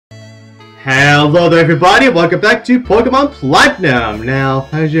Hello there, everybody. Welcome back to Pokemon Platinum. Now,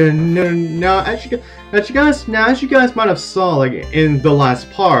 as you guys might have saw, like in the last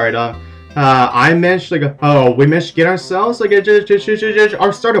part, I mentioned we managed to get ourselves like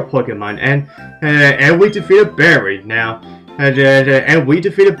our starter Pokemon, and we defeated Barry now, and and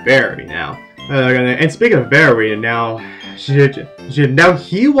speaking of Barry, now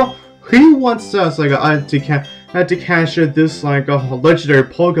he wants us to capture this legendary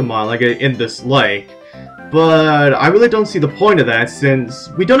Pokemon in this lake, but I really don't see the point of that since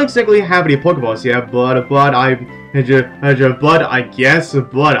we don't exactly have any Pokeballs yet.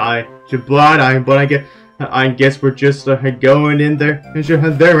 I guess we're just going in there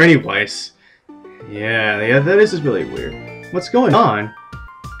anyways. Yeah, this is really weird. What's going on?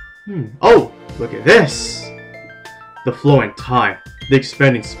 Oh, look at this! The flowing time. The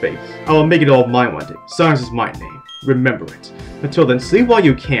expanding space. I will make it all mine one day. Science is my name. Remember it. Until then, sleep while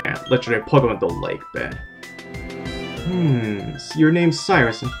you can. Legendary Pokemon the lake bed. So your name's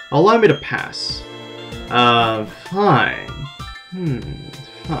Cyrus. Allow me to pass. Fine.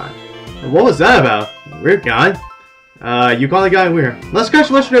 Fine. What was that about? Weird guy. You call the guy weird. Let's catch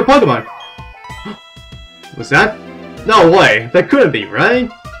legendary Pokemon. Was that? No way. That couldn't be, right?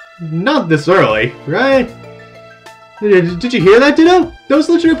 Not this early, right? Did you hear that, Ditto? That was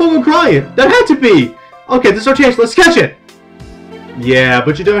legendary Pokemon crying. That had to be. Okay, this is our chance. Let's catch it. Yeah,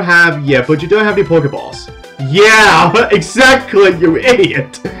 but you don't have any Pokeballs. Yeah, exactly, you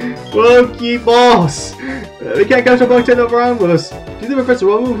idiot. Pokeballs. We can't catch a Pokemon around with us. Do you think Professor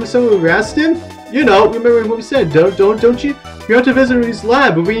Rowan was someone who asked him? You know, remember what we said, don't you? You have to visit his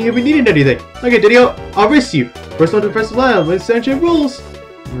lab if we needed anything. Okay, Ditto, I'll risk you. First on to Professor's lab with Sandgem rules.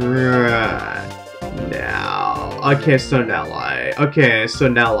 Right. Now, okay, so now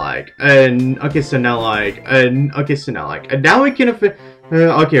we can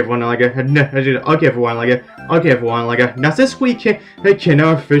now since we can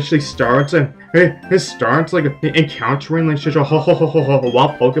officially start encountering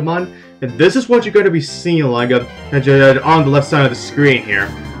wild Pokemon, and this is what you're going to be seeing on the left side of the screen here.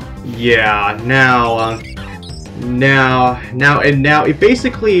 Yeah, now it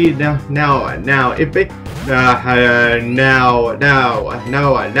basically as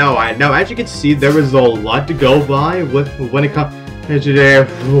you can see, there is a lot to go by when it comes to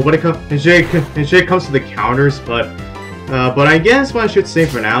the counters, but I guess what I should say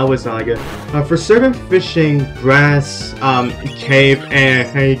for now is for certain fishing, grass,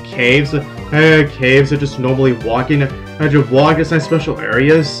 caves are just normally walking inside special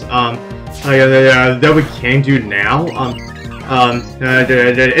areas that we can do now.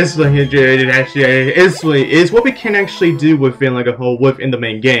 Is what we can actually do within within the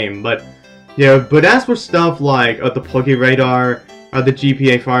main game. But yeah, but as for stuff like the Poke Radar, the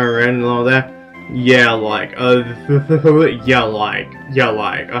GPA Fire Red and all that,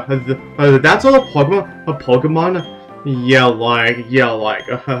 that's all the Pokemon.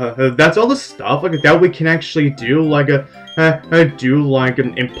 That's all the stuff that we can actually do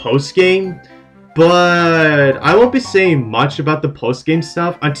in post game. But I won't be saying much about the post game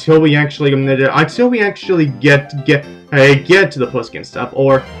stuff until we actually get to the post game stuff,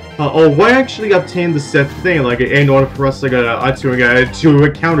 or we actually obtain the set thing in order for us to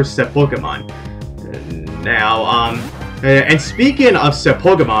encounter set Pokemon. Now and speaking of set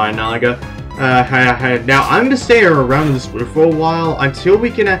Pokemon, now I'm gonna stay around in this group for a while until we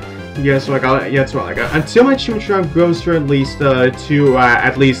can until my Chimchar grows to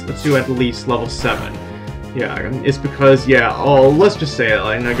at least level 7. Yeah, it's because let's just say it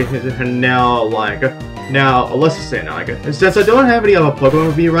since I don't have any other Pokemon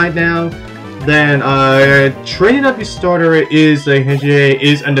with me right now, then training up your starter is a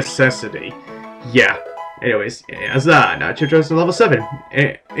necessity. Yeah. Anyways, now Chimchar's level 7.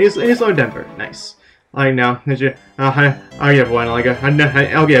 He's on Denver. Nice. Now for the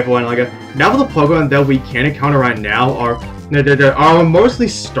Pokemon that we can encounter right now are mostly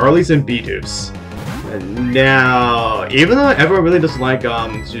Starlies and Bidoofs. Now, even though everyone really doesn't like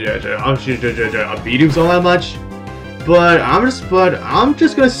Bidoofs all that much, but I'm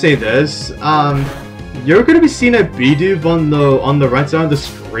just gonna say this: you're gonna be seeing a Bidoof on the right side of the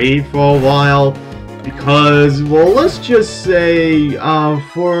screen for a while. Because, well, let's just say,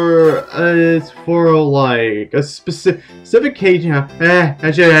 for a specific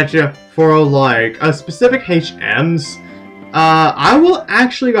HMs, I will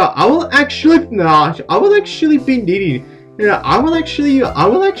actually be needing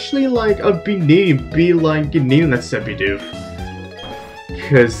that set Bidoof.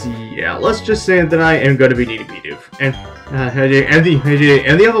 Because, yeah, let's just say that I am gonna be needing Bidoof. And and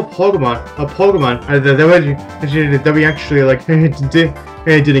the other Pokemon, that we actually like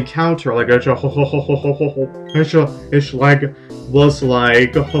did encounter, like it's like was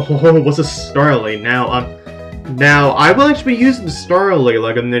a Starly. Now I will actually be using the Starly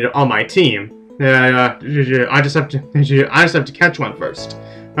like on my team. I just have to catch one first.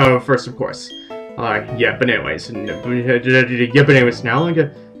 First, of course. Yeah, but anyways, now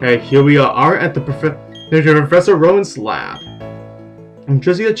like here we are at the Professor Rowan's lab.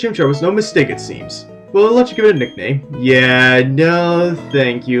 Choosing a Chimchar was no mistake, it seems. Well, I'll let you give it a nickname. Yeah, no,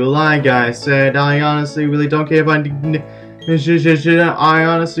 thank you. Like I said, I honestly really don't care about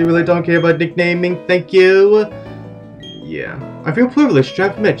nicknaming. Thank you. Yeah, I feel privileged to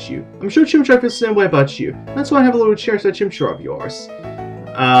have met you. I'm sure Chimchar feels the same way about you. That's why I have a little cherish that Chimchar of yours.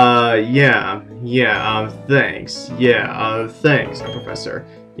 Thanks. Thanks, Professor.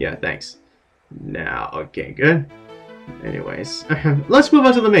 Yeah, thanks. Now, okay, good. Anyways, let's move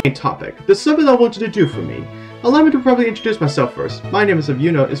on to the main topic. There's something I want you to do for me. Allow me to properly introduce myself first. My name, as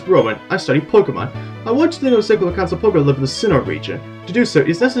you know, is Rowan. I study Pokemon. I want you to know a single accounts of Pokemon live in the Sinnoh region. To do so,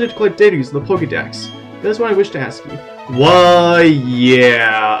 it's necessary to collect data using the Pokedex. That's what I wish to ask you. Why,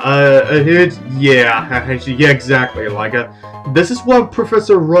 yeah, exactly. Like, this is what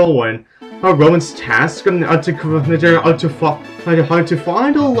Professor Rowan's task to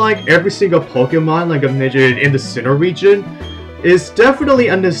find like every single Pokemon like in the Sinnoh region is definitely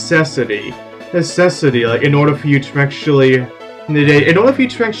a necessity. Like in order for you to actually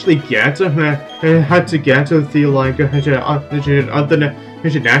get to the like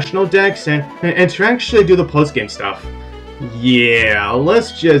the national decks and to actually do the post game stuff. Yeah,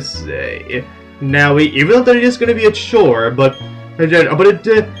 let's just say now even though it is going to be a chore, but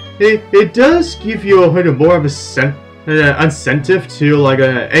it does give you more of a incentive to like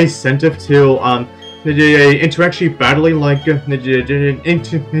into actually battling like into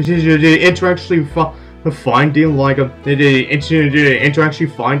actually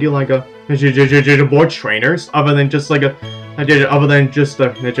finding like more trainers other than just like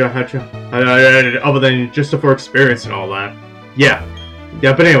for experience and all that. Yeah,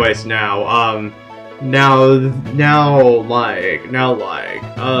 but anyways,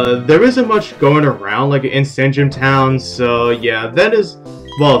 there isn't much going around like in Sandgem Town, so yeah, that is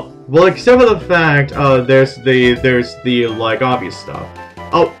well except for the fact there's the like obvious stuff.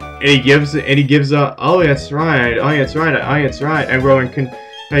 Oh, and he gives oh that's right, and Rowan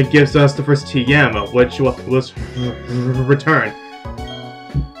gives us the first TM, which was returned.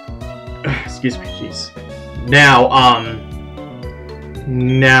 Excuse me, jeez.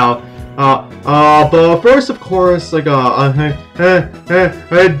 But first, of course, like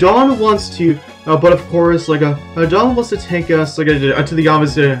Dawn wants to, but of course, like Dawn wants to take us like to the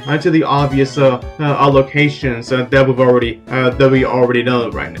obvious locations that we already know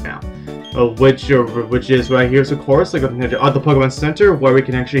right now. Which is right here, of course, like at the Pokemon Center, where we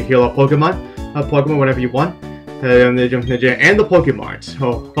can actually heal a Pokemon whenever you want, and the Pokemart,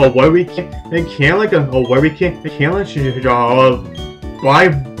 where we can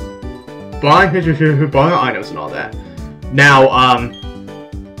buy items and all that. Now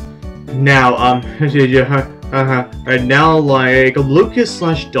like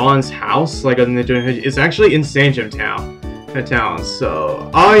Lucas/Dawn's house, like is actually in Sandgem Town.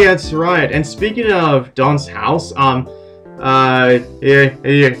 So, oh yeah, that's right. And speaking of Dawn's house, you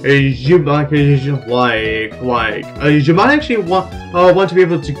might actually want to be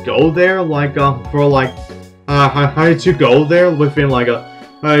able to go there, like to go there within like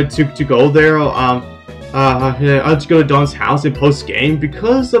to go to Dawn's house in post game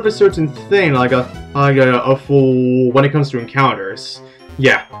because of a certain thing, like when it comes to encounters.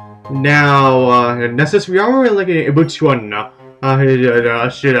 Yeah. Now, since we are like able to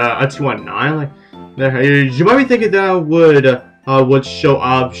 219, like you might be thinking that would show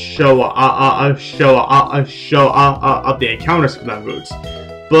up the encounters for that route,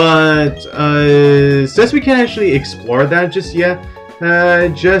 but since we can't actually explore that just yet,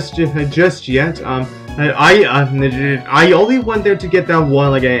 I only went there to get that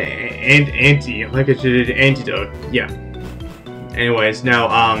one like an antidote. Yeah. Anyways,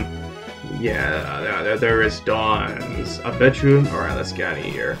 now yeah, there is Dawn's bedroom. All right, let's get out of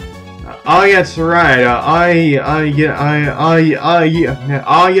here. Oh yeah, that's right. Yeah,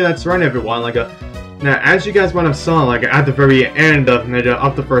 that's right, everyone. Like now, as you guys might have saw, like at the very end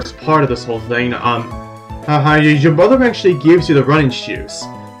of the first part of this whole thing, your brother actually gives you the running shoes.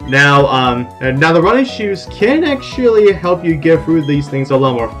 Now the running shoes can actually help you get through these things a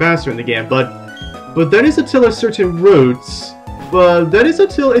lot more faster in the game, but that is until a certain routes but that is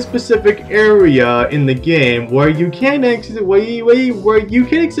until a specific area in the game where you can't where you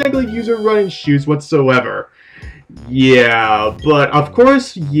can't exactly use your running shoes whatsoever. Yeah, but of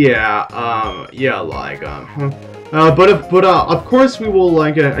course, yeah, of course we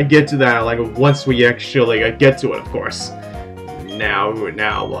will get to that once we actually get to it, of course. Now,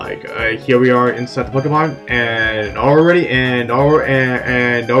 here we are inside the Pokemon, and already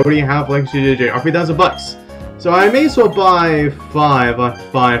have like 3,000 bucks. So I may as well buy five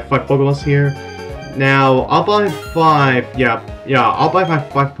Pokeballs here. Now I'll buy five. Yeah, I'll buy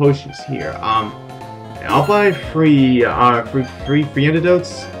five potions here. I'll buy free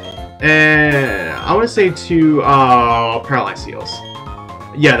antidotes, and I want to say 2 paralyzed heals.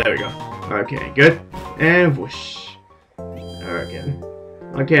 Yeah, there we go. Okay, good. And whoosh.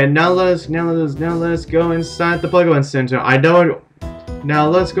 Okay, now let us go inside the Pokemon Center. I know it. Now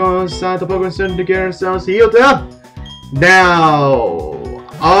let's go inside the Pokemon Center to get ourselves healed up. Now,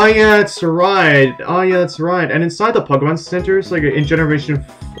 oh yeah, that's right. And inside the Pokemon Centers, in Generation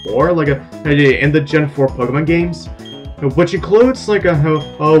 4, in the Gen 4 Pokemon games, which includes Heart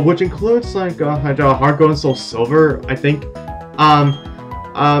Gold and Soul Silver, I think.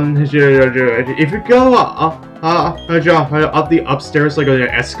 If you go up the upstairs an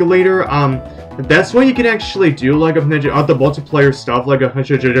escalator, that's when you can actually do the multiplayer stuff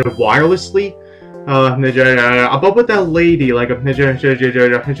wirelessly. Above with that lady,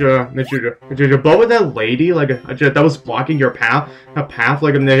 that was blocking your path,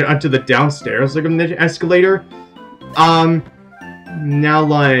 onto the downstairs escalator.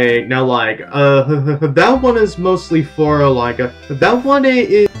 That one is mostly for that one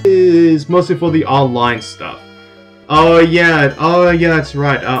is mostly for the online stuff. Oh yeah, that's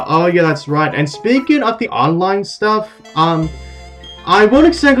right. And speaking of the online stuff, I won't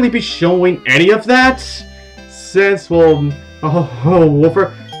exactly be showing any of that, since first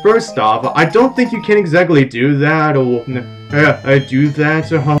off, I don't think you can exactly do that with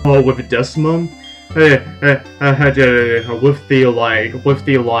Decimum. With the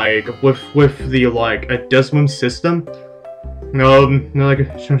Decimum system.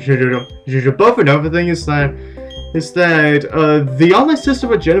 But another thing is that the online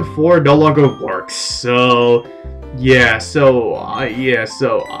system of Gen 4 no longer works. So if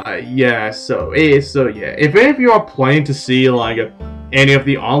any of you are planning to see any of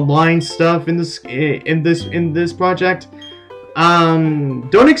the online stuff in this project,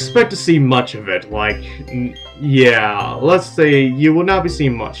 don't expect to see much of it. Let's say you will not be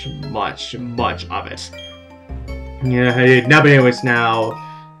seeing much of it. But anyways now,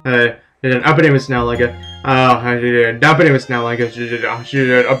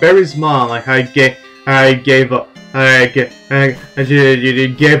 Berry's mom, gave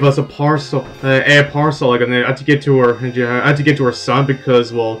us a parcel, to get to her son,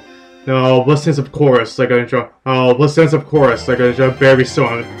 because, well, no, what sense of course, Berry's son, what sense of course, Berry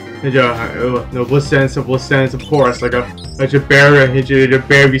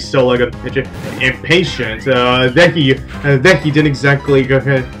so impatient, that he didn't exactly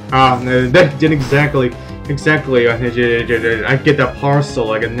I get that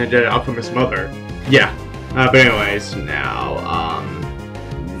parcel up from his mother. Yeah. But anyways,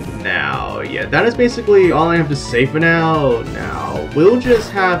 yeah, that is basically all I have to say for now. Now, we'll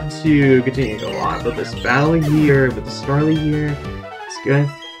just have to continue to go on with this battle here, with the Starly here. It's good.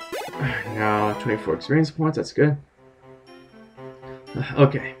 Now, 24 experience points, that's good.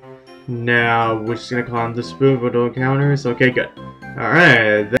 Okay. Now, we're just gonna climb the spoon with the encounters. Okay, good.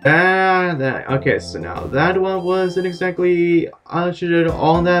 Alright, okay, so now that one wasn't exactly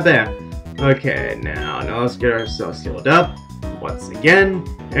all that bad. Okay, now let's get ourselves healed up once again,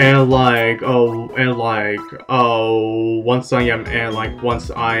 and once I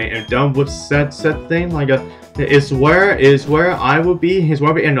am done with said thing, is where I will be, is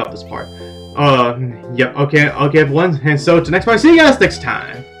where we end up this part. Yep, okay everyone, and so to next part, see you guys next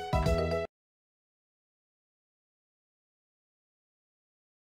time.